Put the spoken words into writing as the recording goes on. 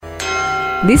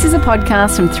This is a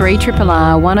podcast from 3RRR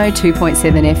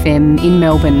 102.7 FM in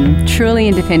Melbourne, truly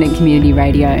independent community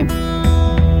radio.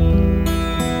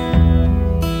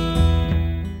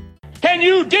 Can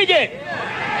you dig it?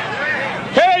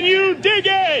 Can you dig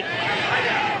it?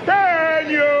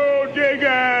 Can you dig it?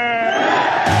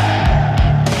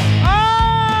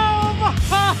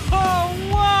 Oh,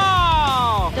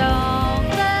 wow! Don't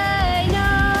they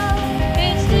know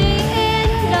it's the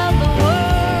end of the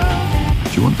world?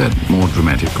 Do you want that more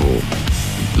dramatic or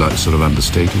like sort of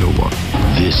understated or what?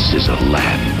 This is a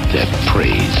land that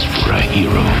prays for a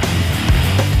hero.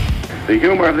 The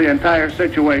humor of the entire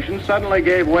situation suddenly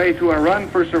gave way to a run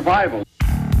for survival.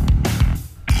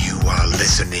 You are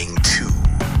listening to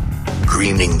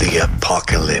Greening the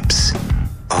Apocalypse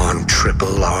on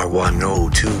Triple R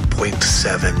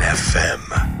 102.7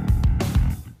 FM.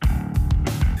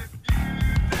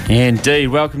 Indeed,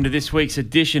 welcome to this week's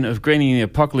edition of Greening the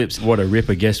Apocalypse. What a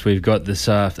ripper guest we've got this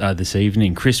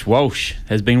evening. Chris Walsh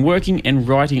has been working and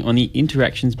writing on the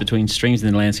interactions between streams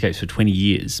and landscapes for 20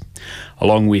 years.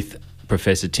 Along with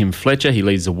Professor Tim Fletcher, he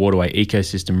leads the Waterway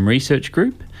Ecosystem Research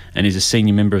Group and is a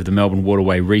senior member of the Melbourne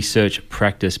Waterway Research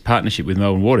Practice Partnership with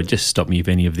Melbourne Water. Just stop me if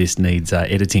any of this needs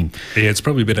editing. Yeah, it's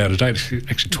probably a bit out of date.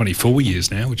 Actually, 24 years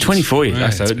now. 24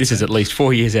 years. So this is at least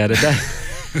 4 years out of date.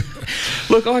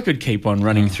 Look, I could keep on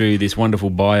running through this wonderful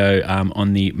bio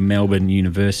on the Melbourne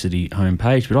University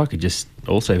homepage, but I could just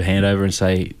also hand over and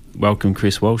say, welcome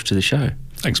Chris Walsh to the show.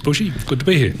 Thanks, Bushy. Good to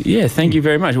be here. Yeah, thank you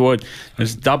very much. Well,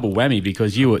 it's double whammy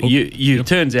because you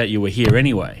turns out you were here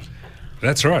anyway.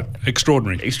 That's right.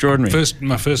 Extraordinary.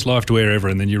 My first live to air ever,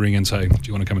 and then you ring and say, do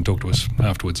you want to come and talk to us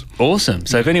afterwards? Awesome.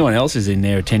 So if anyone else is in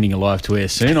there attending a live to air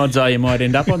soon, odds are you might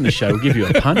end up on the show. We'll give you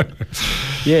a punt.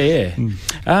 Yeah.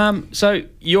 So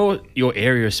your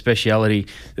area of speciality,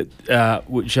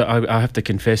 which I have to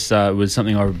confess was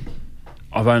something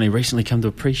I've only recently come to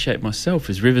appreciate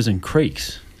myself, is rivers and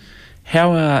creeks.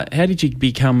 How did you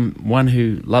become one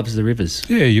who loves the rivers?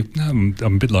 Yeah, I'm a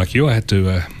bit like you. I had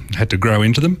to grow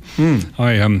into them.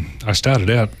 I started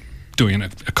out doing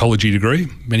an ecology degree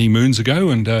many moons ago,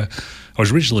 and I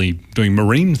was originally doing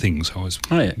marine things. I was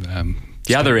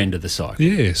the other end of the cycle.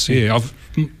 Yes, yeah. I've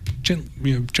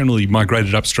generally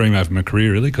migrated upstream over my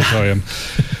career, really, because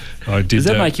I did. Does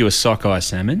that make you a sockeye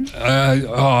salmon?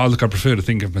 Look, I prefer to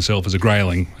think of myself as a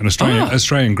grayling, an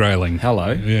Australian grayling.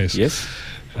 Hello. Yes.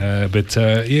 I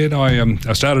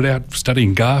started out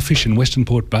studying garfish in Western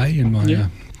Port Bay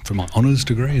for my honours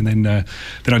degree, and then I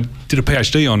did a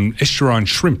PhD on estuarine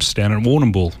shrimps down at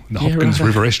Warrnambool in the Hopkins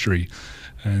River estuary,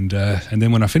 and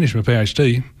then when I finished my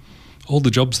PhD, all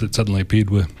the jobs that suddenly appeared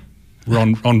were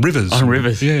on rivers. On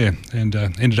rivers, yeah, and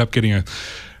ended up getting a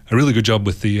really good job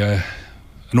with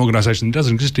an organisation that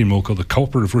doesn't exist anymore called the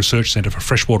Cooperative Research Centre for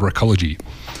Freshwater Ecology.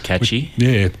 Catchy.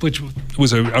 Which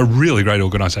was a really great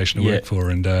organisation to work for,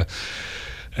 and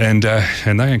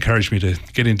they encouraged me to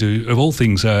get into, of all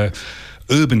things,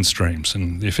 urban streams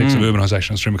and the effects of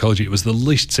urbanisation on stream ecology. It was the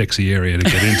least sexy area to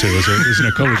get into as an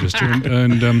ecologist,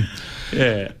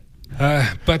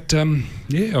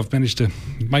 I've managed to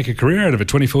make a career out of it.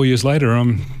 24 years later,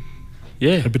 I'm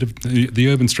a bit of the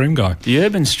urban stream guy. The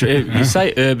urban stream. You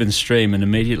say urban stream, and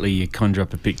immediately you conjure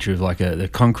up a picture of like the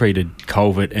concreted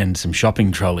culvert and some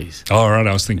shopping trolleys. Oh, right.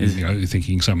 I was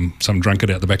thinking some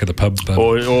drunkard out the back of the pub.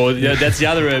 Or that's the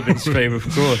other urban stream, of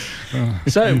course.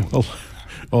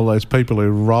 All those people who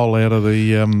roll out of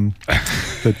the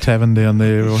tavern down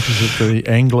there, or the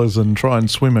anglers, and try and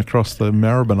swim across the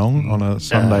Maribyrnong on a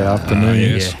Sunday afternoon.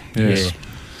 Yes. Yeah.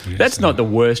 That's not the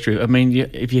worst river. I mean,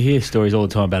 if you hear stories all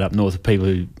the time about up north of people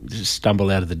who just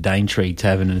stumble out of the Daintree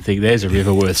Tavern and think there's a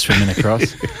river worth swimming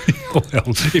across. Well,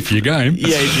 if you're game.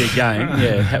 Yeah, if you're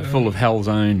game. Full of hell's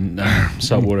own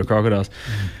saltwater crocodiles.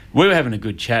 We were having a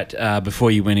good chat before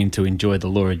you went in to enjoy the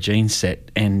Laura Jean set,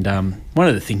 and one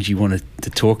of the things you wanted to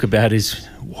talk about is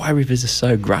why rivers are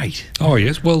so great. Oh,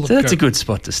 yes. Well, so that's a good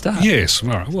spot to start. Yes. All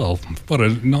right. Well, what a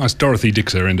nice Dorothy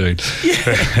Dixer indeed.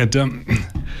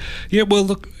 Yeah. Well,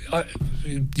 look,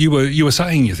 you were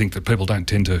saying you think that people don't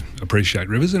tend to appreciate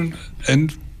rivers, and I'm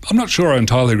not sure I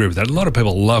entirely agree with that. A lot of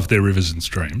people love their rivers and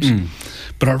streams,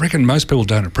 but I reckon most people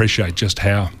don't appreciate just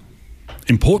how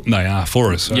important they are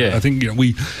for us. I think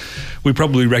we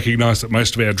probably recognise that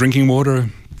most of our drinking water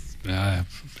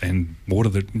and water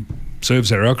that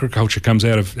serves our agriculture comes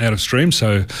out of streams.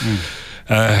 So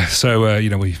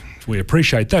we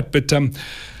appreciate that, but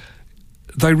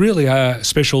they really are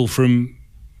special from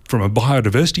a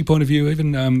biodiversity point of view.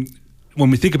 Even when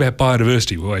we think about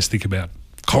biodiversity, we always think about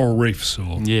coral reefs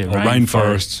or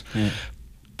rainforests. Yeah.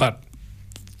 But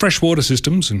freshwater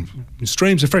systems and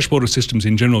streams and freshwater systems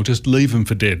in general, just leave them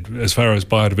for dead as far as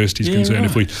biodiversity is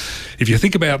concerned. Right. If you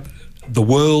think about the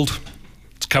world,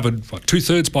 it's covered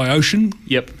 2/3 by ocean.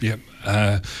 Yep.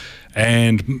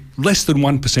 And less than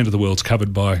 1% of the world's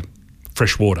covered by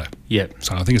fresh water. Yep.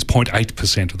 So I think it's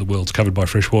 0.8% of the world's covered by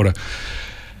fresh water.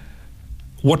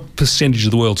 What percentage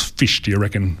of the world's fish do you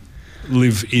reckon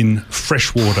live in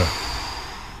fresh water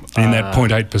in that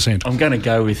 0.8%? I'm going to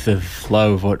go with the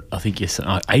flow of what I think you're saying,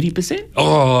 80%?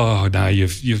 Oh, no,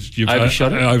 you've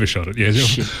Overshot it? Overshot it, yeah.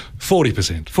 Shit.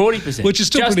 40%. 40%. Which is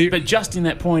still pretty... But just in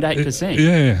that 0.8%.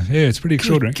 Yeah, it's pretty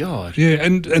extraordinary. Good God. Yeah,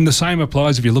 and the same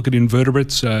applies if you look at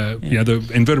invertebrates.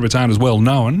 The invertebrates aren't as well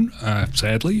known,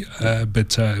 sadly,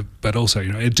 but also,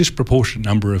 a disproportionate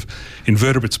number of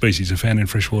invertebrate species are found in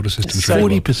freshwater systems.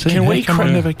 40%? Can we How come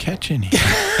I never catch any?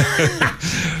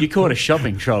 You caught a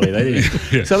shopping trolley, they did.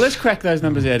 Yeah. So let's crack those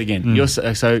numbers out again.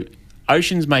 So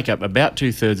oceans make up about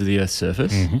 2/3 of the Earth's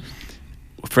surface. Mm-hmm.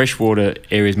 Freshwater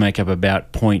areas make up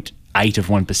about 0.8 of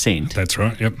 1%. That's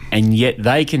right, yep. And yet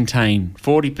they contain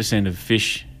 40% of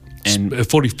fish and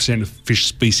 40% of fish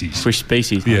species. fish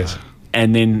species. Yes.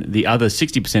 And then the other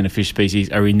 60% of fish species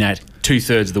are in that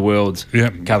 2/3 of the world's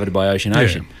covered by ocean.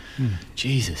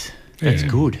 Jesus, that's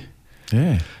good.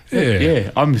 Yeah.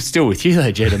 I'm still with you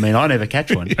though, Jed. I mean, I never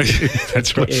catch one.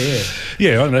 That's right.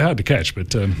 Yeah, they're hard to catch,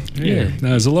 but no,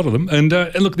 there's a lot of them. And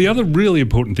look, the other really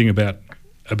important thing about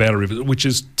a river, which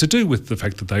is to do with the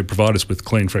fact that they provide us with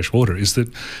clean fresh water, is that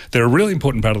they're a really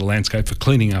important part of the landscape for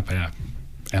cleaning up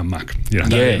our muck.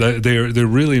 They're a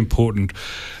really important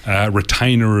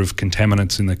retainer of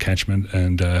contaminants in the catchment,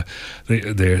 and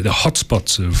they're the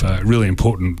hotspots of really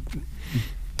important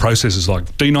processes like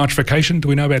denitrification. Do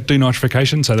we know about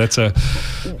denitrification? So that's a...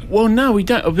 Well, no, we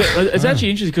don't. It's actually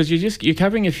interesting because you're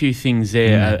covering a few things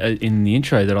there in the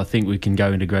intro that I think we can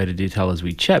go into greater detail as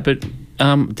we chat. But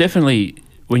definitely,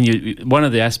 one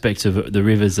of the aspects of the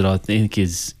rivers that I think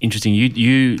is interesting,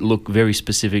 you look very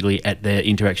specifically at their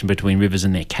interaction between rivers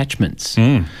and their catchments.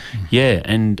 Yeah,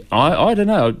 and I don't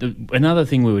know. Another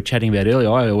thing we were chatting about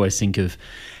earlier, I always think of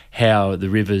how the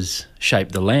rivers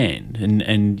shape the land,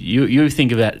 and you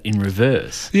think of that in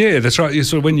reverse. Yeah, that's right.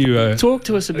 So when you talk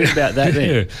to us a bit about that,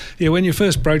 then. When you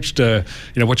first broached, what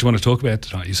you want to talk about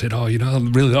tonight, you said, I'd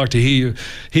really like to hear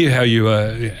how you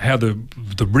how the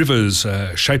rivers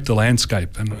shape the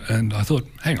landscape, and I thought,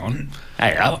 hang on.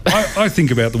 I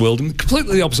think about the world in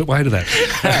completely the opposite way to that.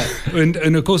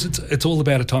 and of course, it's all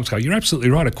about a timescale. You're absolutely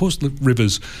right. Of course, the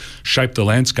rivers shape the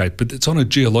landscape, but it's on a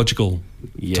geological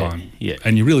time. Yeah.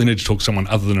 And you really need to talk to someone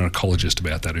other than an ecologist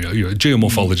about that. You're a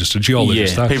geomorphologist, a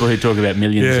geologist. Yeah, people who talk about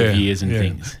millions of years and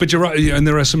things. But you're right, and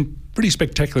there are some pretty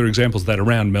spectacular examples of that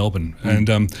around Melbourne.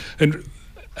 And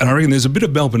I reckon there's a bit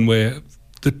of Melbourne where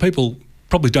the people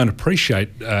probably don't appreciate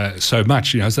so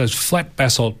much. It's those flat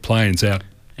basalt plains out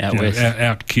west.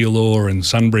 Out Keilor and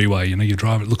Sunbury Way, you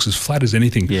drive, it looks as flat as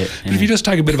anything. But if you just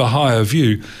take a bit of a higher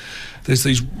view, there's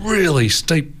these really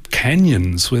steep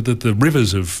canyons where the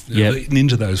rivers have eaten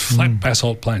into those flat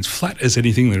basalt plains, flat as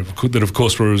anything that of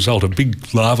course were a result of big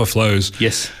lava flows.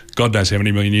 Yes. God knows how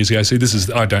many million years ago. See,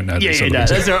 I don't know.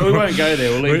 That's all right. We won't go there.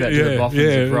 We'll leave that to the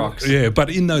boffins of rocks. Yeah, but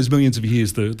in those millions of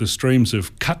years, the streams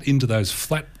have cut into those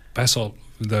flat basalt,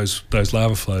 those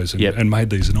lava flows, and made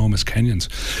these enormous canyons.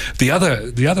 The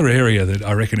other area that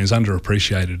I reckon is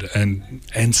underappreciated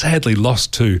and sadly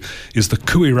lost too is the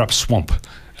Kuirup Swamp.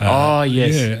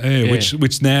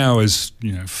 Which now is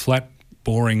flat,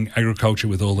 boring agriculture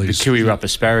with all these... The Kuirup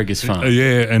asparagus farm.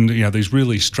 And these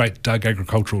really straight dug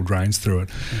agricultural drains through it.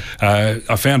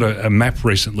 I found a map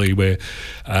recently where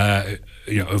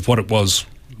of what it was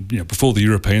before the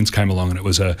Europeans came along, and it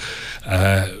was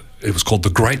it was called the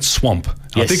Great Swamp.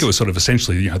 Yes. I think it was sort of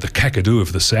essentially the Kakadu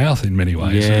of the south in many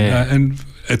ways. And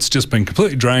it's just been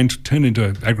completely drained, turned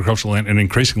into agricultural land, and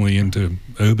increasingly into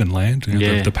urban land,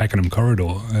 the Pakenham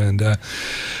corridor. And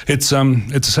it's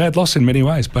a sad loss in many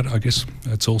ways, but I guess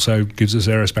it also gives us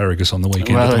our asparagus on the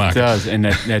weekend at the market. Well, it does, and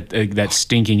that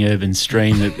stinking urban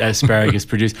stream that asparagus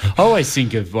produce. I always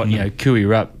think of what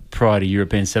Kuirup prior to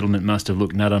European settlement must have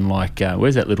looked not unlike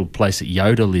where's that little place that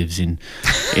Yoda lives in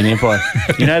Empire?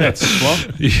 That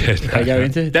swamp they go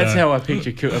into? That's how I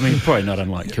picture probably not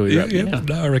unlike Kuirup.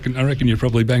 No, I reckon you're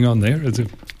probably bang on there. It's a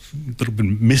little bit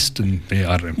of mist and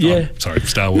I don't know. Sorry,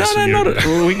 Star Wars.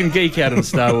 No, we can geek out on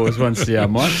Star Wars once the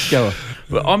mics go off.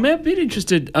 But I'm a bit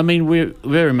interested. We're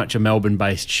very much a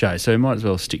Melbourne-based show, so we might as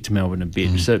well stick to Melbourne a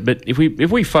bit. So, but if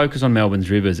we focus on Melbourne's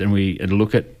rivers and we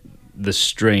look at the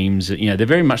streams, they're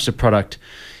very much the product,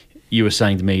 you were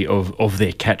saying to me, of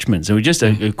their catchments. And we just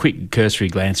a quick cursory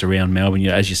glance around Melbourne.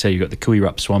 As you say, you've got the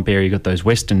Kuirup Swamp area, you've got those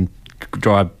western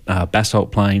dry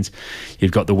basalt plains.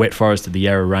 You've got the wet forest of the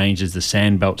Yarra Ranges, the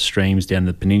sandbelt streams down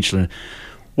the peninsula.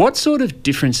 What sort of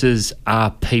differences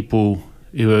are people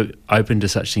who are open to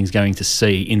such things going to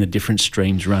see in the different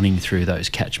streams running through those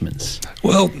catchments?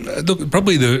 Well, look,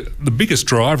 probably the biggest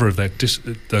driver of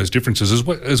those differences,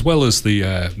 as well as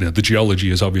the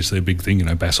geology is obviously a big thing.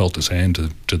 Basalt to sand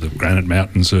to the granite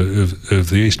mountains of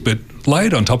the east. But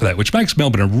layered on top of that, which makes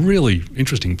Melbourne a really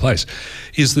interesting place,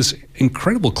 is this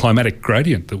incredible climatic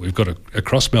gradient that we've got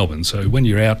across Melbourne. So when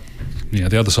you're out,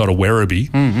 the other side of Werribee,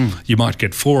 you might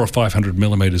get 400 or 500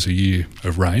 millimetres a year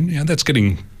of rain. That's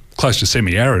getting close to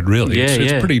semi-arid, really.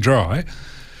 It's pretty dry.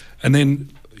 And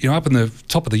then, up in the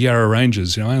top of the Yarra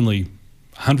Ranges, only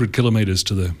 100 kilometres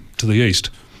to the east,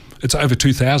 it's over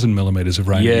 2,000 millimetres of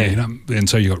rain. Yeah. And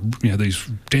so you've got these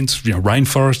dense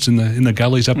rainforests in the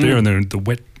gullies up there, and the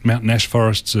wet mountain ash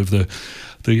forests of the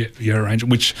Yarra Range,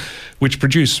 which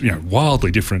produce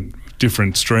wildly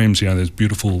different streams. There's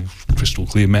beautiful crystal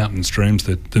clear mountain streams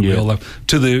that we all love.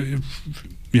 To the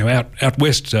out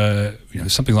west,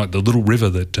 something like the little river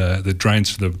that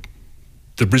drains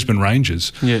the Brisbane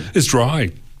Ranges is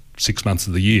dry 6 months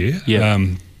of the year.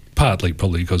 Partly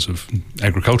probably because of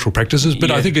agricultural practices, but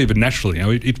I think even naturally,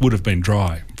 it would have been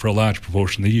dry for a large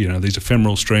proportion of the year. These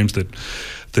ephemeral streams that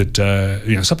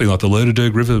something like the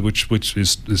Lerderderg River, which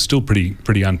is still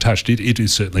pretty untouched. It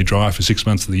is certainly dry for 6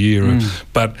 months of the year,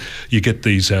 but you get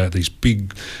these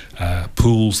big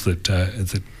pools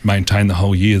that maintain the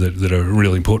whole year that are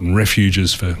really important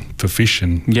refuges for fish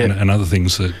and other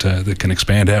things that can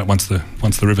expand out once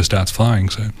the river starts flowing.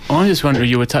 So I'm just wondering,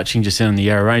 you were touching just on the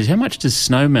Yarra Range. How much does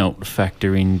snowmelt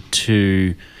factor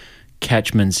into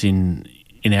catchments in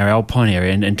our alpine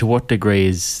area, and to what degree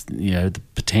is the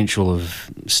potential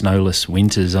of snowless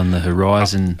winters on the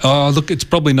horizon? Look, it's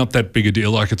probably not that big a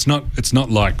deal. Like it's not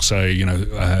like, say,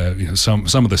 some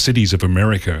of the cities of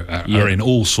America are in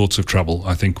all sorts of trouble.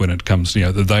 I think when it comes,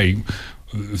 their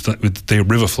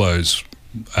river flows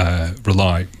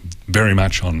rely very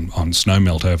much on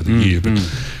snowmelt over the year, but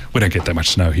we don't get that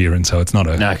much snow here, and so it's not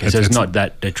so it's not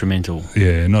that detrimental.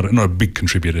 Yeah, not a big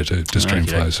contributor to stream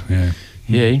flows.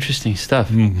 Yeah, interesting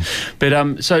stuff. But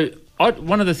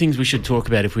one of the things we should talk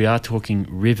about if we are talking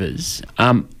rivers,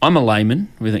 I'm a layman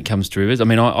when it comes to rivers. I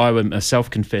mean, I'm a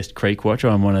self-confessed creek watcher.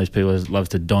 I'm one of those people who loves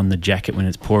to don the jacket when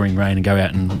it's pouring rain and go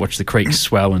out and watch the creeks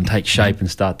swell and take shape and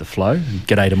start to flow.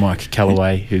 G'day to Mike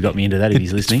Callaway, who got me into that if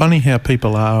he's listening. It's funny how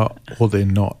people are or they're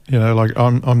not. Like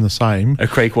I'm the same. A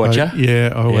creek watcher?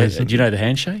 I always. Do you know the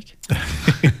handshake?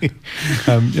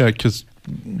 Because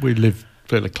we live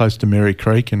fairly close to Merry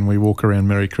Creek, and we walk around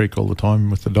Merry Creek all the time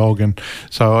with the dog, and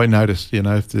so I noticed,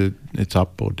 if it's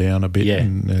up or down a bit,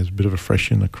 and there's a bit of a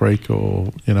fresh in the creek, or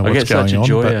what's going on. I get such a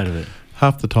joy out of it.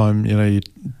 Half the time, you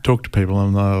talk to people,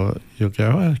 and you'll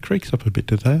go, "Oh, the creek's up a bit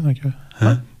today," and I go,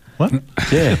 "Huh? What?"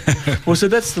 Yeah. Well, so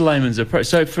that's the layman's approach.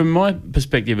 So from my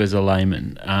perspective as a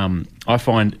layman, I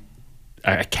find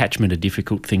a catchment a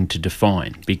difficult thing to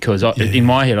define, because in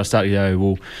my head I start to go,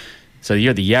 well, so you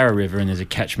got the Yarra River and there's a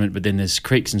catchment, but then there's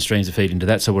creeks and streams that feed into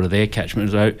that. So what are their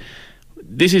catchments? So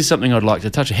this is something I'd like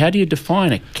to touch. How do you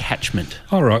define a catchment?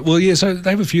 All right. Well, so they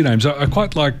have a few names. I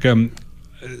quite like the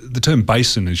term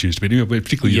basin is used to be,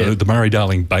 particularly the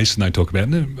Murray-Darling Basin they talk about.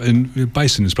 And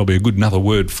basin is probably a good another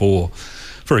word for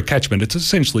a catchment. It's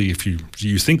essentially, if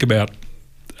you think about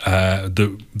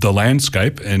the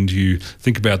landscape and you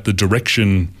think about the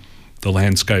direction the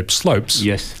landscape slopes.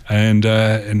 Yes. And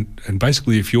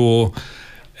basically, if you're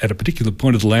at a particular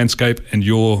point of the landscape and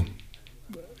you're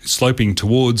sloping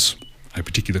towards a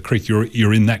particular creek,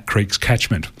 you're in that creek's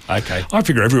catchment. Okay. I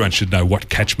figure everyone should know what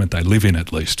catchment they live in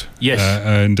at least. Yes.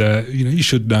 You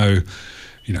should know,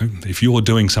 if you're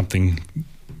doing something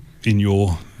in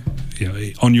your,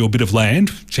 on your bit of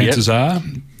land, chances are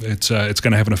it's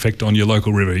going to have an effect on your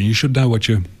local river. You should know what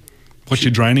you're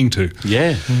draining to.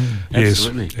 Yeah,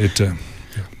 absolutely. Yes,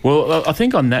 Well, I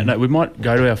think on that note, we might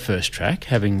go to our first track,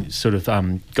 having sort of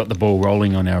got the ball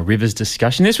rolling on our rivers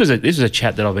discussion. This was a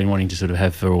chat that I've been wanting to sort of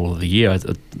have for all of the year. I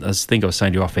think I was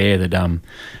saying to you off air that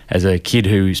as a kid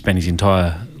who spent his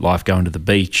entire life going to the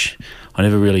beach, I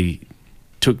never really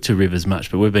took to rivers much,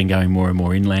 but we've been going more and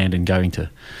more inland and going to,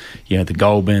 the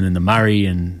Goulburn and the Murray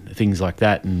and things like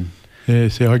that. And yeah,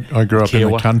 see, I grew up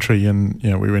in the country, and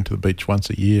we went to the beach once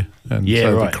a year, and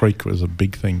the creek was a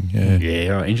big thing. Yeah,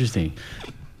 right, interesting.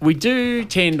 We do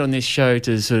tend on this show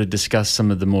to sort of discuss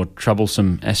some of the more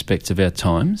troublesome aspects of our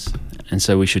times, and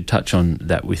so we should touch on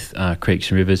that with creeks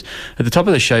and rivers. At the top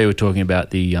of the show, you were talking about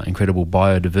the incredible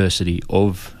biodiversity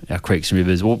of our creeks and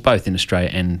rivers, both in Australia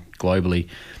and globally.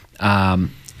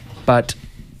 But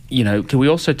can we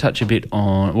also touch a bit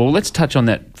on? Well, let's touch on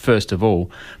that first of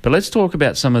all. But let's talk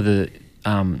about some of the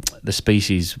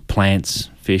species, plants,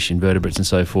 fish, invertebrates, and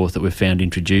so forth that we've found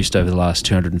introduced over the last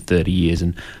 230 years,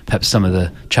 and perhaps some of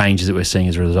the changes that we're seeing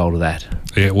as a result of that.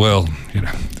 Yeah, well,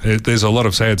 there's a lot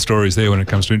of sad stories there when it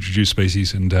comes to introduced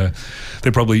species, and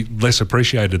they're probably less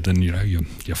appreciated than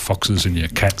your foxes and your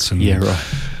cats. And yeah, right.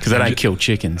 Because they don't kill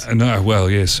chickens. No, well,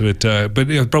 yes, but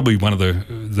probably one of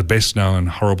the best known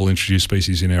horrible introduced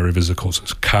species in our rivers, of course,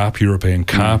 is carp, European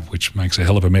carp, which makes a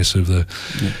hell of a mess of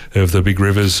the big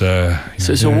rivers. So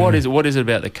what is it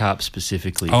about the carp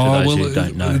specifically? For those who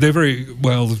don't know, they're very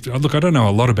well. Look, I don't know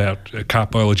a lot about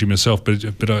carp biology myself,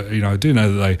 but I do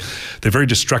know that they're very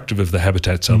destructive of the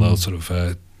habitat, so they'll sort of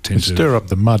tend to stir up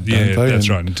the mud. Don't they? That's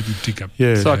right, and dig up. Yeah,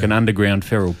 it's like an underground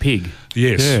feral pig.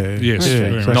 Yes, yes,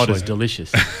 exactly. Not as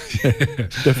delicious.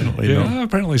 Definitely not. No,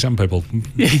 apparently some people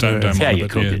don't mind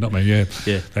it, but not me. Yeah,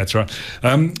 that's right.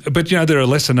 But there are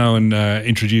lesser known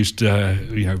introduced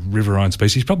riverine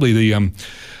species. Probably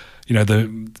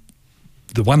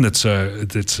the one that's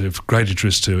of great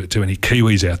interest to any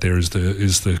Kiwis out there is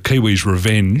the Kiwis'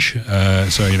 revenge.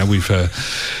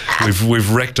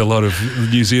 We've wrecked a lot of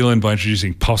New Zealand by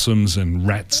introducing possums and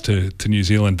rats to New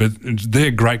Zealand, but their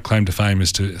great claim to fame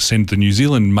is to send the New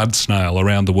Zealand mud snail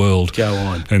around the world. Go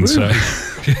on. And this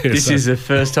is the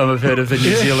first time I've heard of the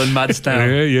New Zealand mud snail.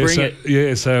 Bring it.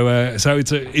 Yeah, so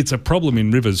it's a problem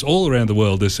in rivers all around the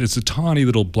world. It's a tiny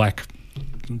little black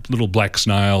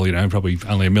snail, probably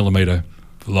only 1 millimetre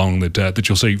long that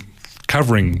you'll see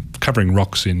covering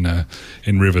rocks in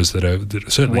rivers that are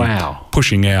certainly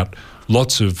pushing out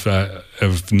lots of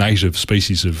native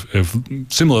species of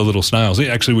similar little snails.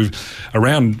 Actually, we've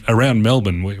around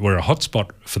Melbourne, we're a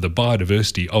hotspot for the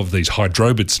biodiversity of these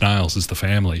hydrobid snails as the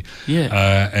family.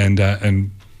 Yeah, and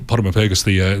Potamopergus,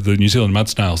 the New Zealand mud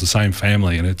snail, is the same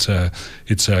family, and it's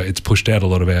pushed out a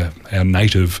lot of our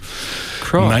native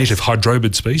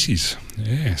hydrobid species.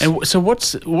 Yes. And so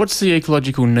what's the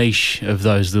ecological niche of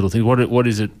those little things? What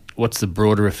is it? What's the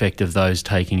broader effect of those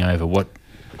taking over? What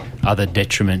other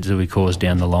detriments do we cause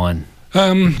down the line?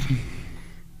 Don't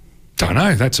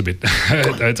know. That's a bit.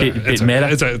 It's meta.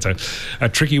 It's a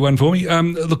tricky one for me.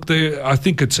 Look, I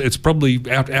think it's probably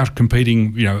out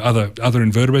competing other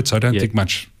invertebrates. I don't think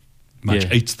much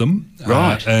eats them.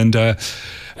 Right. And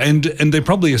they're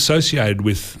probably associated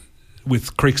with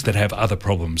creeks that have other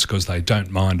problems because they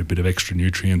don't mind a bit of extra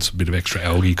nutrients, a bit of extra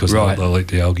algae because they'll eat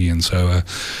the algae, and so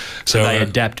they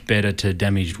adapt better to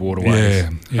damaged waterways.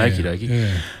 Okie dokie.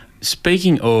 Yeah.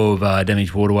 Speaking of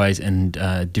damaged waterways and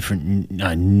different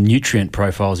nutrient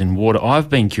profiles in water, I've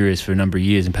been curious for a number of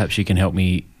years, and perhaps you can help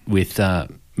me with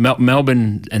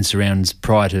Melbourne and surrounds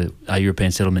prior to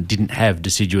European settlement didn't have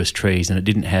deciduous trees, and it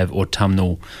didn't have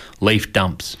autumnal leaf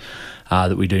dumps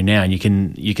that we do now. And you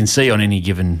can see on any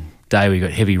given day we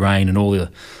got heavy rain and all the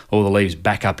leaves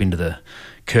back up into the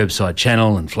curbside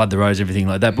channel and flood the roads, everything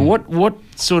like that. But what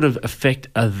sort of effect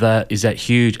is that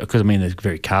huge? Because they're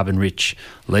very carbon rich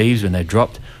leaves when they're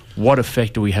dropped. What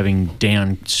effect are we having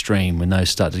downstream when those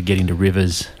start to get into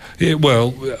rivers? Yeah,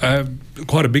 well,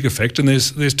 quite a big effect, and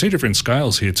there's two different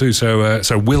scales here too.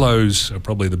 So willows are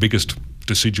probably the biggest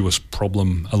deciduous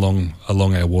problem along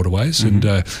our waterways, and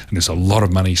there's a lot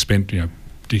of money spent,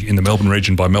 in the Melbourne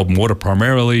region by Melbourne Water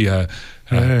primarily,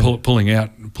 pulling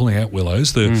out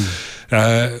willows. They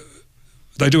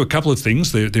do a couple of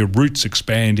things. Their roots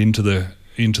expand into the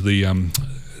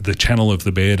channel of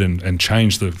the bed and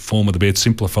change the form of the bed,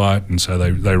 simplify it, and so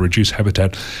they reduce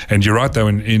habitat. And you're right though,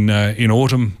 in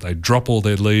autumn they drop all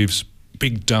their leaves.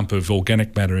 Big dump of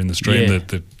organic matter in the stream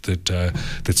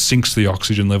that sinks the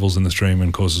oxygen levels in the stream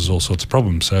and causes all sorts of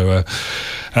problems. So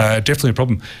definitely a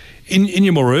problem. In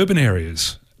your more urban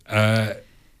areas, the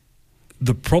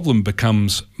problem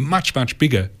becomes much, much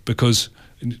bigger because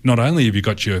not only have you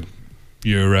got your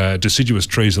deciduous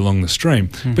trees along the stream,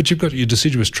 but you've got your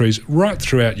deciduous trees right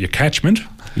throughout your catchment,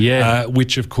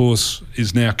 which of course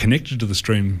is now connected to the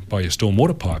stream by your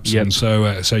stormwater pipes. And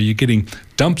so you're getting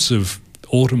dumps of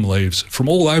autumn leaves from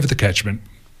all over the catchment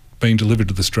being delivered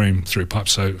to the stream through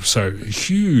pipes. So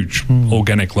huge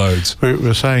organic loads. We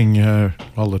were saying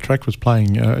while the track was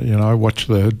playing, I watched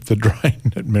the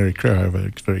drain at Mary Creek. I have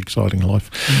a very exciting life,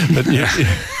 but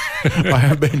I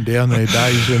have been down there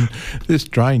days, and this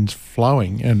drain's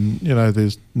flowing, and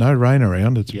there's no rain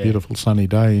around. It's a beautiful sunny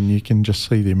day, and you can just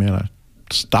see the amount of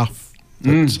stuff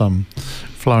that's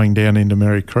flowing down into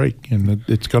Mary Creek, and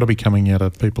it's got to be coming out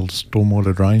of people's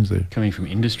stormwater drains there. Coming from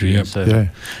industry. Yep.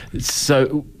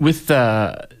 So with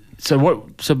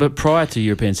But prior to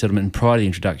European settlement and prior to the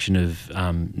introduction of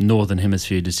northern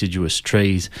hemisphere deciduous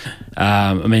trees,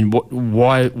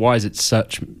 why is it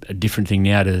such a different thing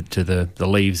now to the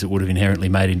leaves that would have inherently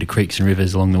made into creeks and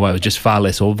rivers along the way? It was just far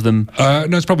less of them. No,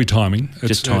 it's probably timing.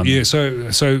 Just timing.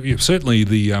 Certainly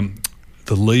the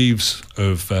leaves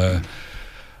of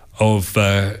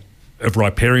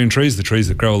riparian trees, the trees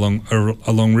that grow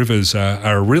along rivers,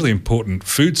 are a really important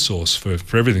food source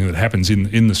for everything that happens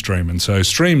in the stream. And so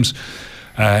streams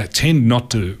tend not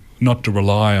to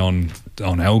rely on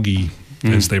algae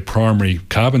as their primary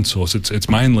carbon source. It's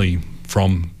mainly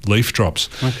from leaf drops.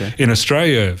 Okay. In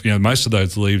Australia, most of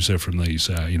those leaves are from these,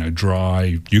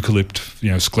 dry eucalypt,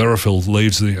 sclerophyll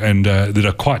leaves, and that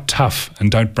are quite tough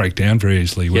and don't break down very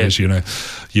easily. Whereas,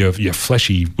 your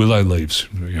fleshy willow leaves,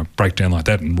 break down like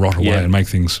that and rot away and make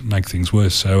things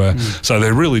worse. So, so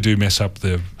they really do mess up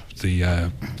the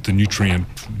nutrient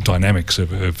dynamics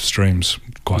of streams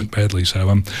quite badly.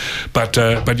 So, but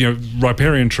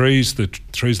riparian trees, the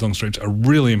trees along streams, are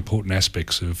really important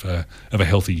aspects of a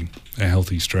healthy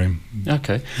stream.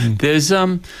 Okay,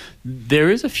 there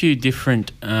is a few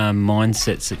different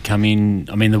mindsets that come in.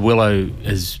 I mean, the willow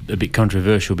is a bit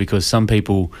controversial because some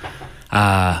people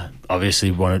obviously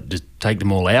want to just take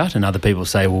them all out, and other people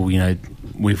say, well,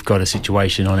 we've got a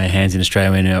situation on our hands in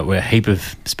Australia where a heap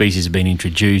of species have been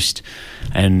introduced,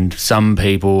 and some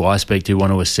people I speak to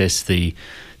want to assess the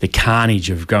carnage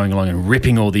of going along and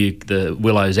ripping all the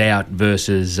willows out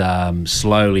versus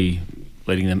slowly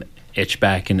letting them etch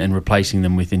back and replacing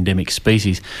them with endemic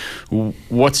species.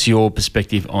 What's your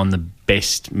perspective on the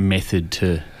best method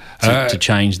to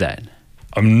change that?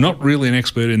 I'm not really an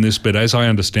expert in this, but as I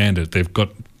understand it, they've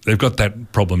got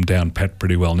that problem down pat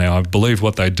pretty well now. I believe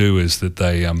what they do is that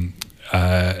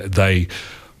they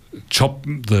chop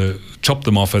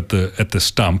them off at the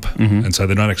stump, and so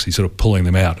they're not actually sort of pulling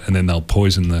them out, and then they'll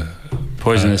poison the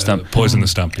stump. Poison the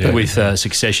stump, yeah. With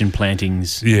succession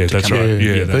plantings. Yeah, that's right.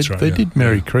 Yeah, that's right. They did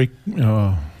Merry Creek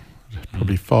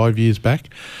probably 5 years back,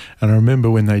 and I remember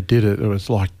when they did it, it was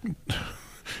like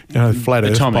flat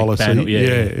Earth policy.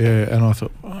 And I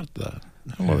thought, what the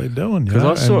hell are they doing? Because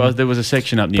I saw there was a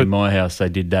section up near my house. They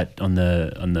did that on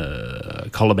the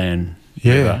Colaban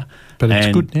River, but it's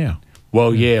good now.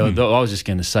 Well, I was just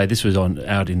going to say this was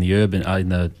out in the in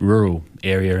the rural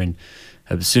area, and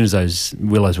as soon as those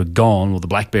willows were gone, the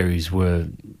blackberries were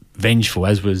vengeful,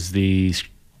 as was the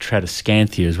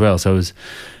Tradescanthia as well. So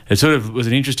it sort of was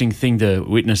an interesting thing to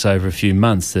witness over a few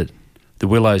months that the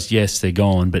willows, yes, they're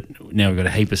gone, but now we've got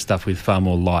a heap of stuff with far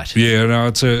more light. Yeah, no,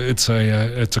 it's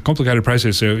a complicated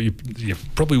process. So you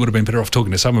probably would have been better off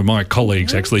talking to some of my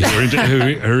colleagues actually who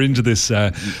are into this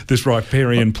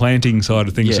riparian planting side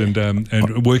of things,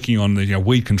 and working on the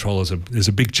weed control is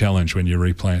a big challenge when you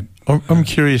replant. I'm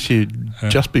curious here.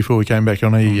 Just before we came back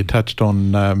on here, you touched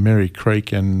on Merry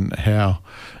Creek and how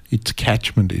its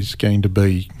catchment is going to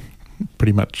be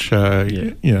pretty much,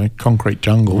 concrete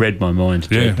jungle. Read my mind.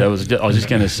 Yeah. I was just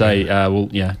going to say,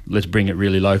 let's bring it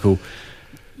really local.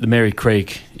 The Merry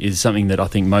Creek is something that I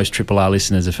think most Triple R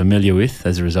listeners are familiar with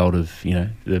as a result of,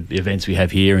 the events we have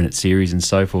here and its series and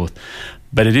so forth.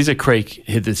 But it is a creek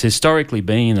that's historically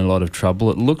been in a lot of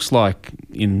trouble. It looks like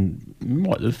in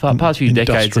the past few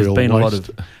decades there's been a lot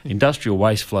of industrial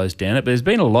waste flows down it, but there's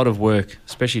been a lot of work,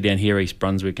 especially down here East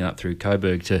Brunswick and up through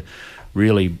Coburg, to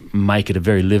really make it a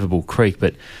very livable creek.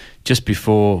 But just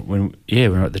before, when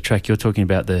we're at the track, you're talking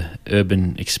about the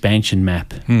urban expansion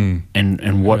map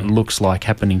and what looks like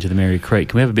happening to the Merry Creek.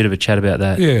 Can we have a bit of a chat about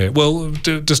that? Yeah, well,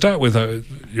 to start with,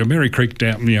 your Merry Creek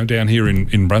down here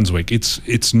in Brunswick,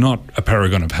 it's not a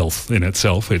paragon of health in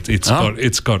itself.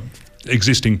 It's got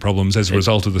existing problems as a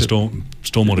result of the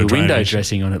stormwater drainage. The window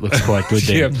dressing on it looks quite good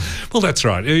there. Yeah, well, that's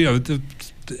right.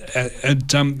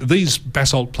 These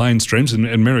basalt plain streams,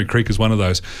 and Merry Creek is one of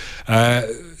those,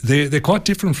 they're quite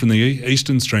different from the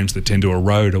eastern streams that tend to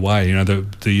erode away.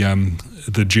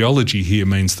 The geology here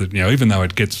means that even though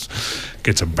it gets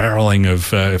a barreling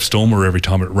of stormwater every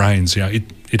time it rains,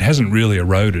 it hasn't really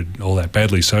eroded all that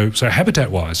badly. So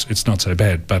habitat-wise, it's not so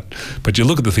bad. But you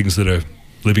look at the things that are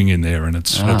living in there, and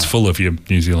it's full of your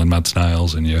New Zealand mud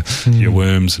snails and your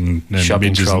worms and shopping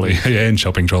midges trolleys. and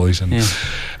shopping trolleys and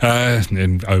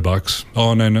O-bikes.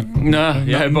 Oh no,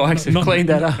 O-bikes have cleaned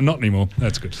that up. Not anymore.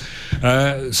 That's good.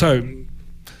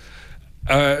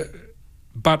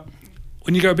 But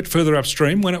when you go a bit further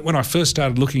upstream, when I first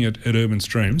started looking at urban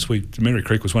streams, Merry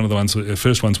Creek was one of the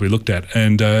first ones we looked at,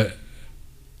 and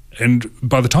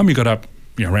by the time you got up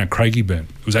around Craigieburn,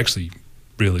 it was actually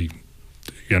really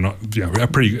a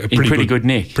pretty good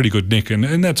nick. Pretty good nick,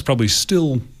 and that's probably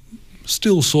still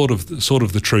sort of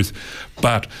the truth.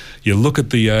 But you look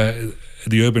at the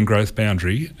the urban growth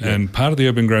boundary, and part of the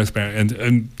urban growth boundary,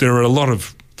 and there are a lot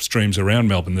of streams around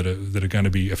Melbourne that are going to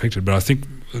be affected, but I think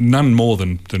none more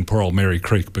than poor old Mary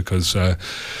Creek, because the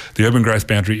urban growth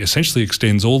boundary essentially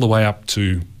extends all the way up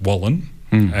to Wallen,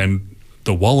 and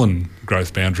the Wallen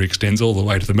growth boundary extends all the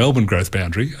way to the Melbourne growth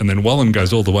boundary, and then Wallen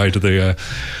goes all the way to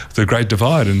the Great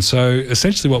Divide. And so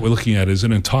essentially what we're looking at is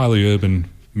an entirely urban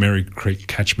Mary Creek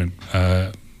catchment.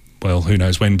 Well, who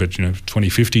knows when, but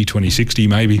 2050, 2060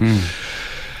 maybe.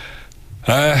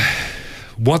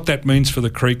 What that means for the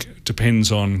creek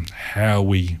depends on how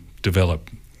we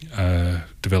develop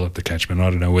the catchment.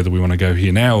 I don't know whether we want to go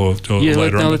here now or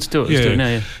later on. Let's do it. Let's do it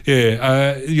now.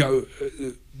 Yeah.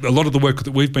 A lot of the work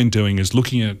that we've been doing is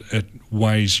looking at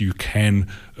ways you can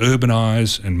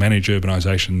urbanise and manage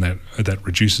urbanisation that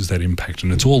reduces that impact,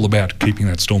 and it's all about keeping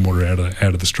that stormwater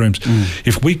out of the streams.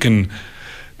 If we can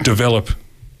develop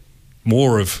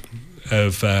more of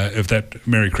that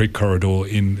Mary Creek corridor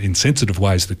in sensitive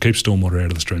ways that keep stormwater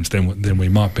out of the streams, then we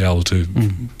might be able to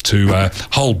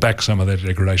hold back some of that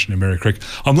degradation in Mary Creek.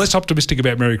 I'm less optimistic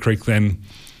about Mary Creek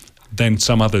than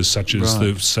some others, such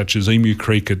as Emu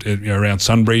Creek around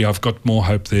Sunbury. I've got more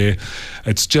hope there.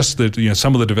 It's just that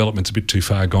some of the development's a bit too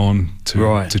far gone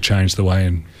to change the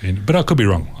way. But I could be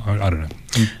wrong. I don't know.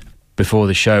 Before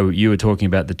the show, you were talking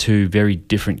about the two very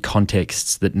different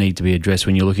contexts that need to be addressed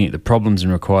when you're looking at the problems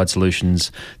and required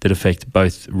solutions that affect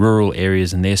both rural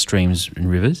areas and their streams and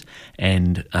rivers,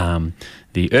 and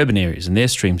the urban areas and their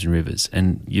streams and rivers.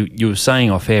 And you were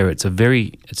saying off air, it's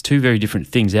two very different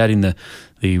things. Out in the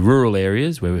rural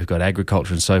areas where we've got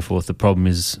agriculture and so forth, the problem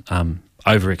is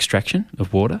over extraction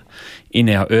of water. In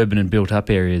our urban and built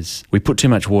up areas, we put too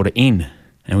much water in,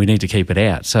 and we need to keep it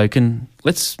out. So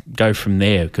let's go from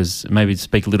there, because maybe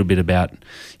speak a little bit about,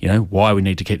 why we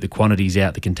need to keep the quantities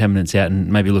out, the contaminants out,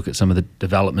 and maybe look at some of the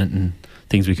development and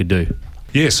things we could do.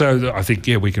 Yeah, so I think,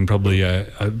 we can probably,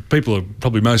 people are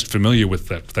probably most familiar with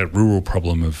that rural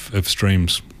problem of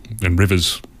streams and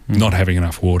rivers not having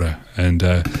enough water. And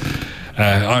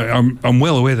I'm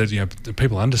well aware that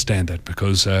people understand that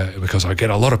because I get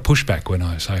a lot of pushback when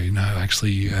I say, no,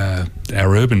 actually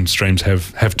our urban streams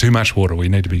have too much water. We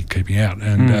need to be keeping out,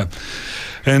 and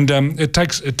it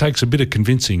takes a bit of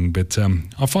convincing, but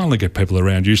I finally get people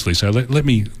around usually. So let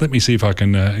me see if I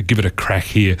can give it a crack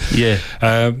here. Yeah,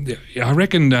 I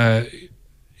reckon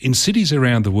in cities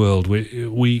around the world,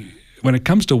 we when it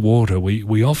comes to water,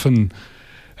 we often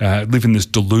live in this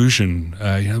delusion.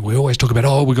 We always talk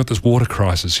about, we got this water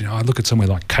crisis. I look at somewhere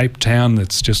like Cape Town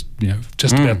that's just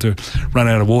about to run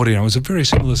out of water. It was a very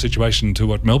similar situation to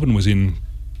what Melbourne was in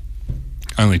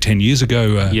only 10 years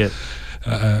ago.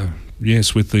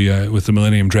 Yes, with the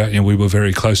Millennium Drought, we were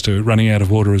very close to running out of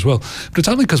water as well. But it's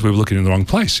only because we were looking in the wrong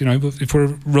place. If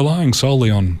we're relying solely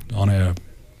on our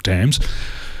dams,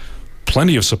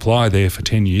 plenty of supply there for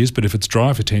 10 years, but if it's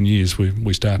dry for 10 years,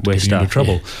 we start getting into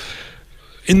trouble. Yeah.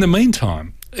 In the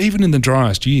meantime, even in the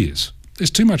driest years, there's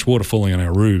too much water falling on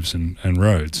our roofs and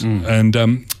roads, and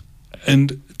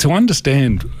to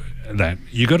understand that,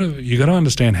 you got to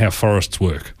understand how forests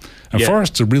work. And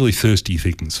forests are really thirsty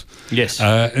things. Yes,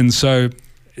 and so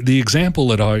the example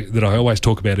that I always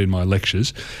talk about in my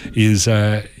lectures is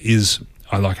I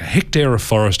like a hectare of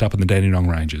forest up in the Dandenong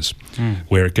Ranges,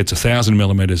 where it gets 1,000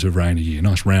 millimetres of rain a year.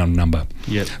 Nice round number.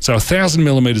 Yep. So 1,000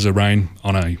 millimetres of rain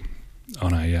on a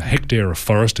hectare of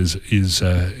forest is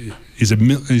 10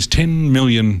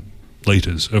 million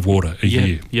litres of water a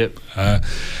year. Yep.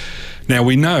 Now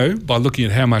we know by looking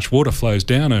at how much water flows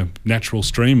down a natural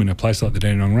stream in a place like the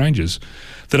Dandenong Ranges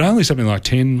that only something like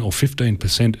 10 or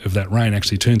 15% of that rain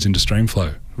actually turns into stream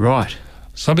flow. Right.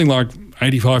 Something like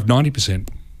 85-90%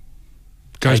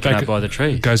 goes back up by the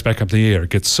trees. Goes back up the air. It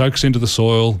gets soaks into the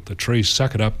soil. The trees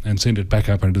suck it up and send it back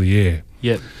up into the air.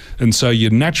 Yep. And so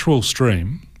your natural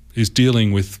stream is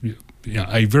dealing with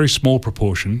a very small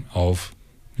proportion of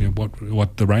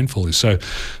what the rainfall is. So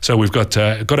we've got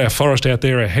our forest out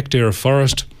there, a hectare of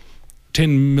forest,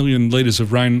 10 million litres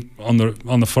of rain on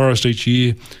the forest each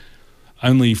year.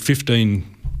 Only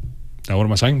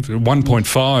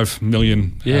 1.5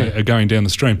 million are going down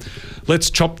the stream. Let's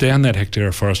chop down that hectare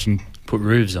of forest and put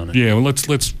roofs on it. Yeah, well, let's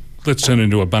turn it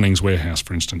into a Bunnings warehouse,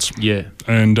 for instance. Yeah,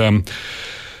 and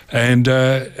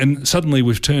suddenly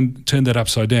we've turned that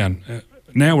upside down.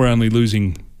 Now we're only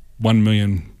losing 1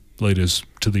 million litres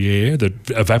to the air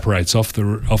that evaporates off the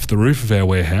roof of our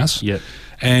warehouse. Yep.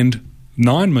 And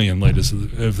 9 million litres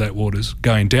of that water's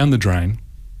going down the drain,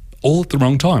 all at the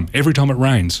wrong time. Every time it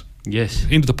rains. Yes.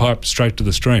 Into the pipe, straight to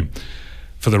the stream.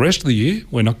 For the rest of the year,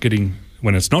 when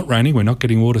it's not raining, we're not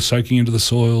getting water soaking into the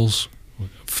soils,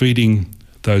 feeding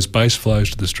those base flows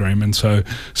to the stream. And so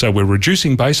we're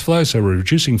reducing base flows, so we're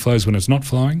reducing flows when it's not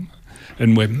flowing,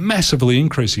 and we're massively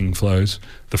increasing flows,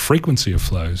 the frequency of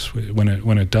flows when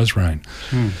it does rain.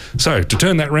 So to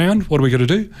turn that round, what do we got to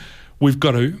do? We've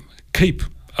got to keep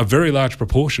a very large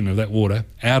proportion of that water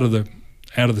out of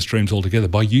the streams altogether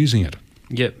by using it.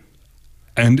 Yep.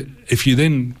 And if you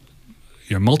then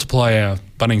multiply our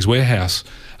Bunnings warehouse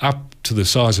up to the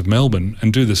size of Melbourne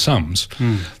and do the sums,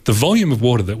 the volume of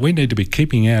water that we need to be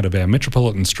keeping out of our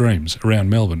metropolitan streams around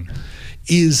Melbourne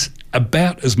is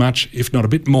about as much, if not a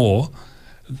bit more,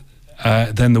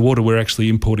 than the water we're actually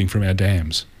importing from our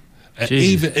dams.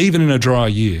 Even in a dry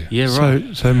year. Yeah,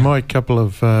 right. So my couple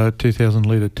of 2,000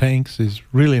 litre tanks is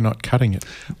really not cutting it.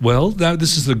 Well, no,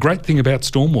 this is the great thing about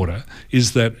stormwater,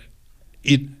 is that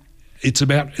it's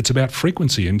about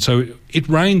frequency, and so it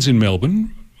rains in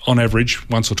Melbourne on average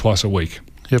once or twice a week.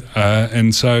 Yep.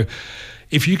 And so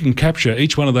if you can capture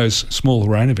each one of those small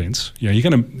rain events,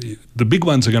 the big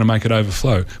ones are going to make it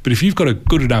overflow. But if you've got a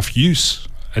good enough use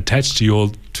attached to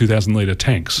your 2,000 litre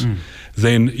tanks,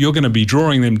 then you're going to be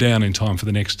drawing them down in time for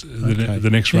the next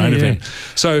rain event.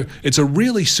 So it's a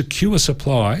really secure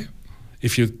supply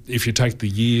if you take the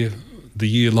year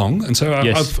long. And so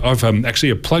I've actually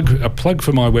a plug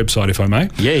for my website, if I may.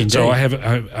 Yeah, indeed. So I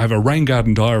have a rain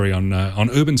garden diary on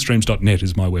urbanstreams.net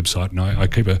is my website, and I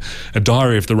keep a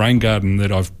diary of the rain garden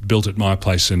that I've built at my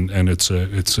place, and it's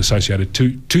associated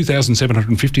to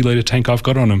 2,750 litre tank I've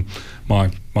got on my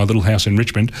little house in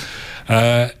Richmond,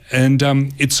 and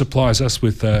it supplies us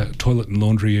with toilet and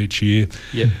laundry each year.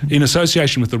 Yep. In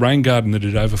association with the rain garden that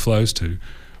it overflows to,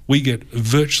 we get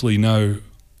virtually no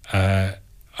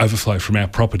overflow from our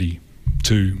property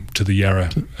to the Yarra.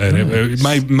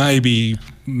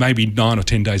 Maybe 9 or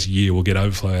 10 days a year we'll get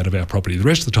overflow out of our property. The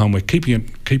rest of the time we're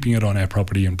keeping it on our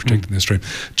property and protecting the stream,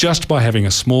 just by having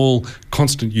a small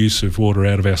constant use of water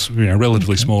out of our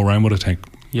relatively small rainwater tank.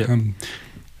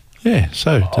 Yeah.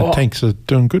 So the tanks are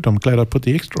doing good. I'm glad I put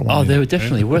the extra one in. They were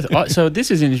definitely worth it. So this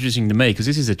is interesting to me, because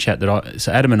this is a chat that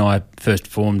Adam and I first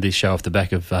formed this show off the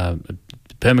back of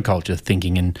permaculture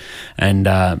thinking and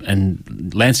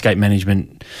landscape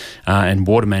management and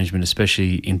water management,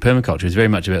 especially in permaculture, is very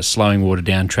much about slowing water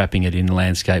down, trapping it in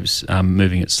landscapes,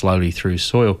 moving it slowly through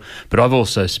soil. But I've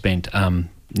also spent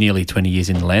nearly 20 years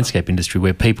in the landscape industry,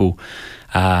 where people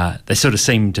they sort of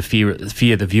seem to fear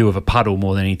the view of a puddle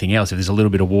more than anything else. If there's a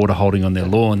little bit of water holding on their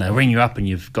lawn, they ring you up and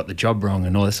you've got the job wrong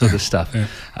and all that sort of stuff.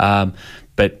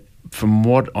 But from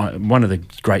one of the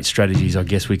great strategies I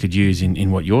guess we could use in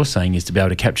what you're saying is to be able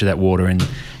to capture that water and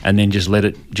then just let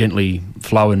it gently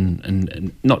flow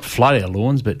and not flood our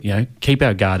lawns, but keep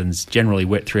our gardens generally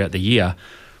wet throughout the year,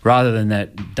 rather than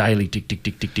that daily tick, tick,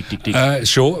 tick, tick, tick, tick, tick.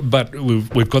 Sure, but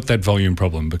we've got that volume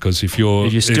problem, because if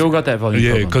you've still got that volume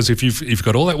problem. Yeah, because if you've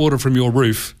got all that water from your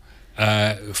roof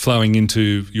flowing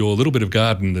into your little bit of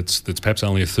garden that's perhaps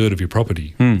only a third of your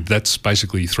property, that's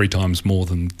basically 3 times more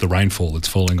than the rainfall that's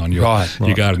falling on your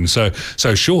garden. So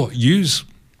sure, use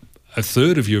a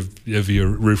third of your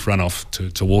roof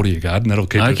runoff to water your garden. That'll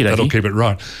keep it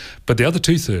right. But the other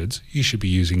 2/3 you should be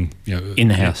using in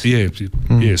the house.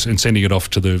 Yes, and sending it off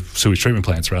to the sewage treatment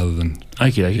plants rather than.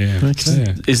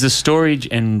 Is the storage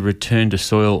and return to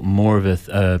soil more of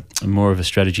a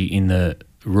strategy in the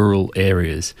rural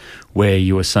areas, where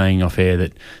you were saying off air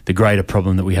that the greater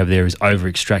problem that we have there is over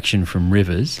extraction from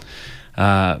rivers?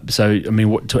 So, I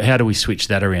mean, how do we switch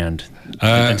that around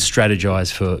and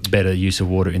strategise for better use of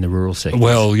water in the rural sectors?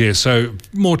 Well, yeah, so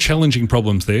more challenging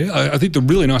problems there. I think the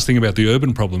really nice thing about the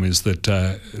urban problem is that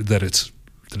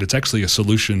it's actually a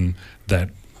solution that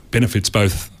benefits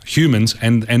both humans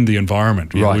and the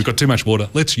environment. Right. We've got too much water,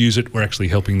 let's use it, we're actually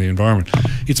helping the environment.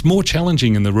 It's more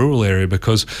challenging in the rural area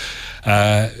because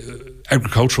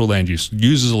agricultural land use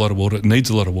uses a lot of water, it needs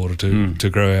a lot of water to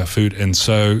grow our food, and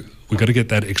so we've got to get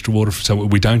that extra water, so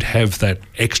we don't have that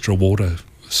extra water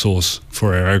source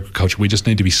for our agriculture. We just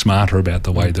need to be smarter about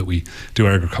the way that we do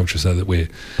our agriculture, so that we're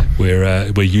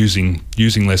using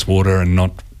less water and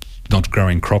not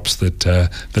growing crops that are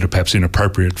perhaps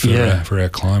inappropriate for our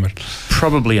climate.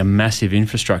 Probably a massive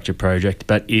infrastructure project,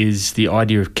 but is the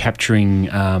idea of capturing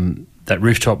that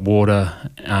rooftop water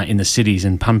in the cities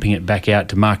and pumping it back out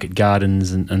to market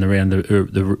gardens and around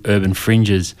the urban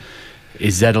fringes,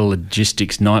 Is that a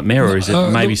logistics nightmare, or is it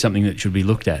maybe something that should be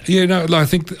looked at? Yeah, no, I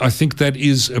think that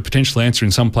is a potential answer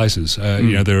in some places.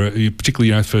 There are,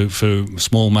 particularly for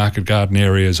small market garden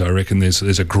areas, I reckon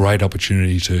there's a great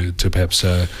opportunity to perhaps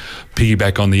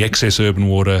piggyback on the excess urban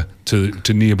water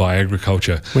to nearby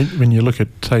agriculture. When you look at,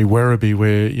 say, Werribee,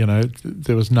 where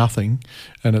there was nothing,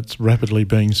 and it's rapidly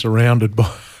being surrounded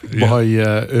by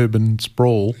urban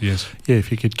sprawl. Yes. Yeah,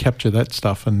 if you could capture that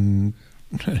stuff and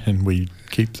we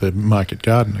keep the market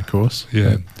garden, of course.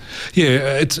 Yeah.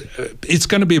 It's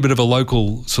going to be a bit of a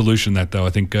local solution, that though.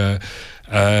 I think the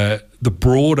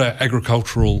broader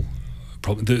agricultural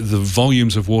problem, the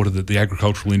volumes of water that the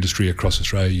agricultural industry across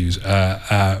Australia use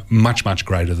are much, much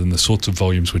greater than the sorts of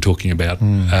volumes we're talking about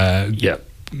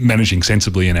managing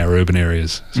sensibly in our urban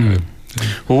areas. So,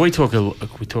 Well, we talk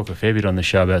a fair bit on the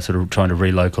show about sort of trying to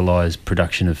relocalise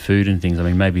production of food and things. I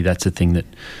mean, maybe that's a thing that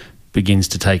begins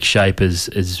to take shape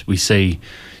as we see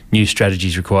new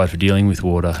strategies required for dealing with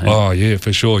water. Oh yeah,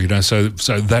 for sure. So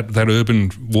that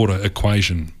urban water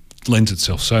equation lends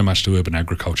itself so much to urban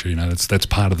agriculture. That's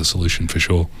part of the solution for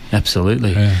sure.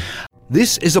 Absolutely. Yeah.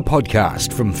 This is a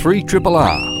podcast from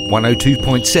 3RRR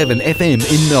 102.7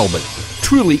 FM in Melbourne.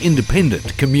 Truly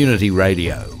independent community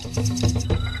radio.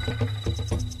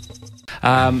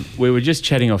 We were just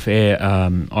chatting off air.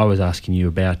 I was asking you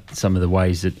about some of the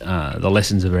ways that the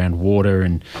lessons around water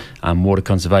and water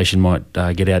conservation might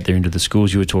get out there into the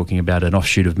schools. You were talking about an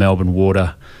offshoot of Melbourne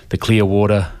Water, the Clear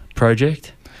Water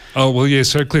project. Oh, well, yeah,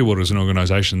 so Clearwater is an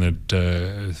organisation that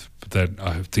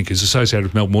I think is associated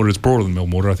with Melbourne Water. It's broader than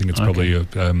Melbourne Water. I think it's probably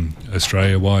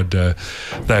Australia-wide.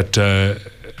 That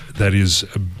is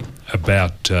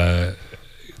about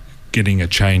getting a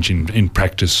change in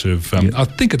practice of. I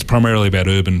think it's primarily about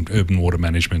urban water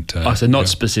management. So not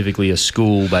specifically a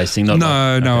school-based thing.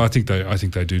 No. I think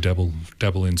they do dabble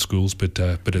in schools, but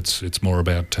it's more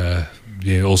about.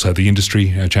 Also the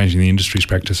industry, changing the industry's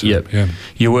practice. Yeah.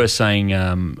 You were saying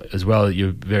as well that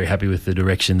you're very happy with the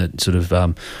direction that sort of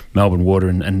Melbourne Water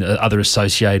and other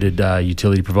associated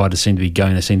utility providers seem to be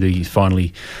going. They seem to be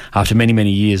finally, after many,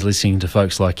 many years, listening to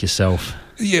folks like yourself.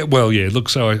 Yeah, well, yeah. Look,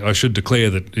 so I should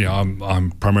declare that I'm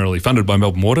primarily funded by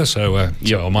Melbourne Water, so I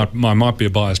might be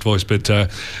a biased voice, but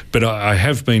I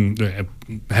have been.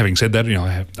 Having said that,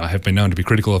 I have been known to be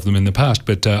critical of them in the past,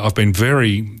 but I've been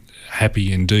very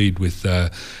happy indeed with the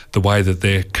way that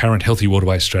their current Healthy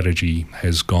Waterway strategy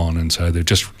has gone, and so they've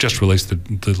just released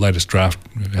the latest draft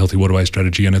Healthy Waterway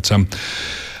strategy, and it's a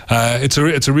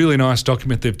really nice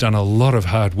document. They've done a lot of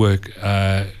hard work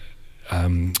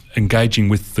engaging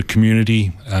with the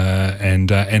community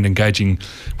and engaging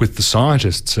with the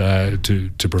scientists to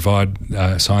provide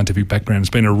scientific background. It's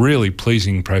been a really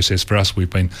pleasing process for us. We've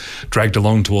been dragged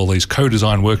along to all these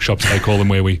co-design workshops, they call them,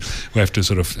 where we have to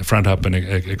sort of front up and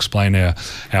explain our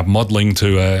modelling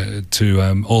to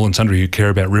all and sundry who care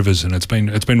about rivers, and it's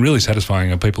been really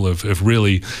satisfying. And people have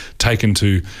really taken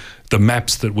to the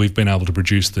maps that we've been able to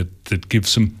produce that give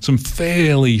some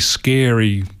fairly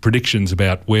scary predictions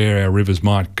about where our rivers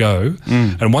might go.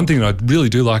 And one thing that I really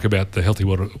do like about the Healthy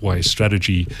Waterway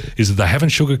strategy is that they haven't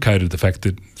sugarcoated the fact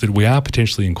that we are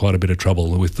potentially in quite a bit of trouble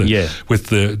with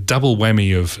the double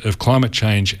whammy of climate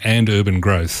change and urban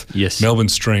growth. Yes. Melbourne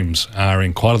streams are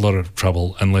in quite a lot of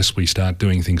trouble unless we start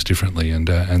doing things differently, and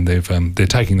they're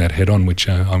taking that head on, which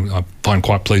I find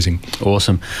quite pleasing.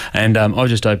 Awesome. And I've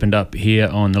just opened up here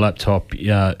on the laptop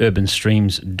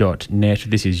urbanstreams.net.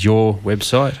 This is your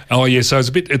website. Oh yeah, so it's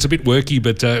a bit worky,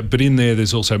 but in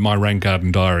there's also my rain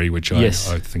garden diary, which I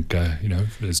think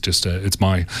it's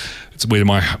where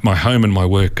my home and my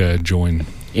work join.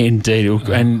 Indeed.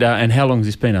 And how long has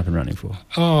this been up and running for?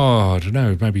 Oh, I don't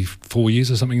know, maybe 4 years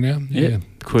or something now. Yeah.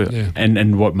 Cool. Yeah.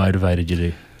 And what motivated you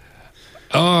to?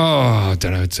 Oh, I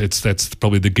don't know. That's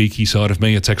probably the geeky side of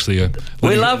me. It's actually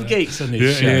we love geeks on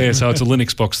this show. Yeah, so it's a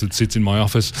Linux box that sits in my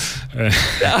office.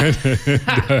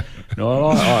 No,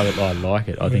 I like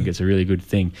it. I think it's a really good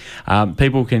thing.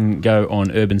 People can go on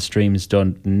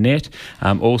urbanstreams.net.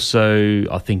 Also,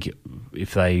 I think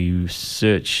if they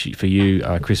search for you,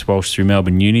 Chris Walsh, through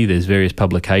Melbourne Uni, there's various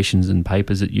publications and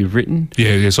papers that you've written.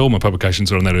 Yeah, so all my publications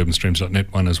are on that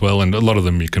urbanstreams.net one as well, and a lot of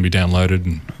them can be downloaded.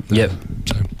 And,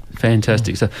 So.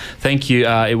 Fantastic. So thank you.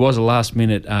 It was a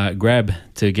last-minute grab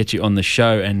to get you on the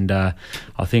show, and I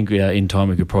think in time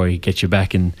we could probably get you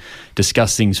back and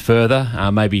discuss things further,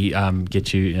 maybe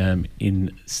get you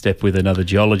in step with another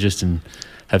geologist and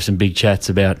have some big chats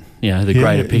about the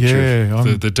greater picture.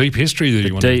 The deep history that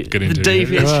you want to get into. The deep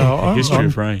history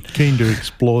of rain. Keen to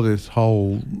explore this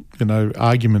whole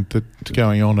argument that's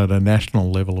going on at a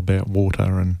national level about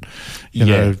water and you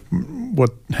know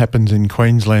what happens in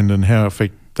Queensland and how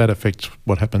that affects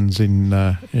what happens in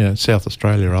South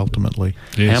Australia ultimately.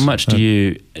 Yes. How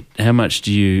much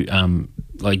do you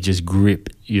like just grip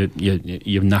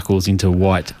your knuckles into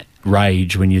white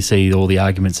rage when you see all the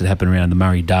arguments that happen around the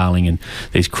Murray-Darling and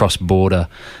these cross-border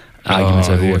arguments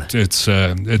over water?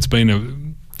 It's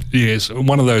been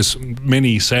one of those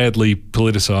many sadly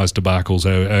politicised debacles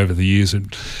over the years.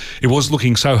 It was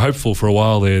looking so hopeful for a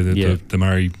while there,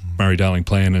 the Murray-Darling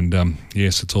plan, and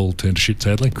yes, it's all turned to shit,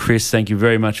 sadly. Chris, thank you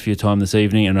very much for your time this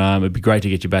evening, and it'd be great to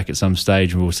get you back at some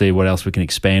stage, and we'll see what else we can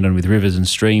expand on with rivers and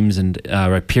streams and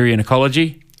riparian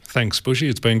ecology. Thanks, Bushy.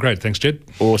 It's been great. Thanks, Jed.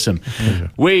 Awesome.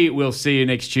 We will see you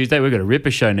next Tuesday. We've got a ripper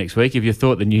show next week. If you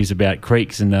thought the news about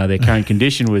creeks and their current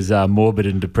condition was morbid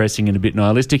and depressing and a bit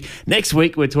nihilistic, next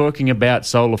week we're talking about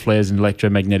solar flares and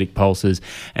electromagnetic pulses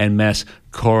and mass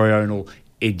coronal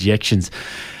ejections.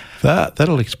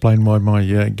 That'll explain why my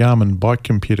Garmin bike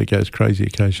computer goes crazy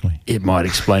occasionally. It might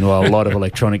explain why a lot of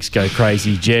electronics go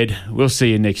crazy, Jed. We'll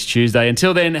see you next Tuesday.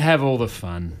 Until then, have all the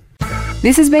fun.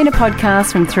 This has been a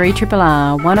podcast from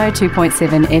 3RRR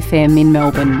 102.7 FM in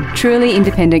Melbourne. Truly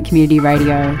independent community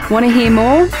radio. Want to hear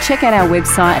more? Check out our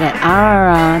website at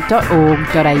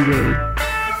rrr.org.au.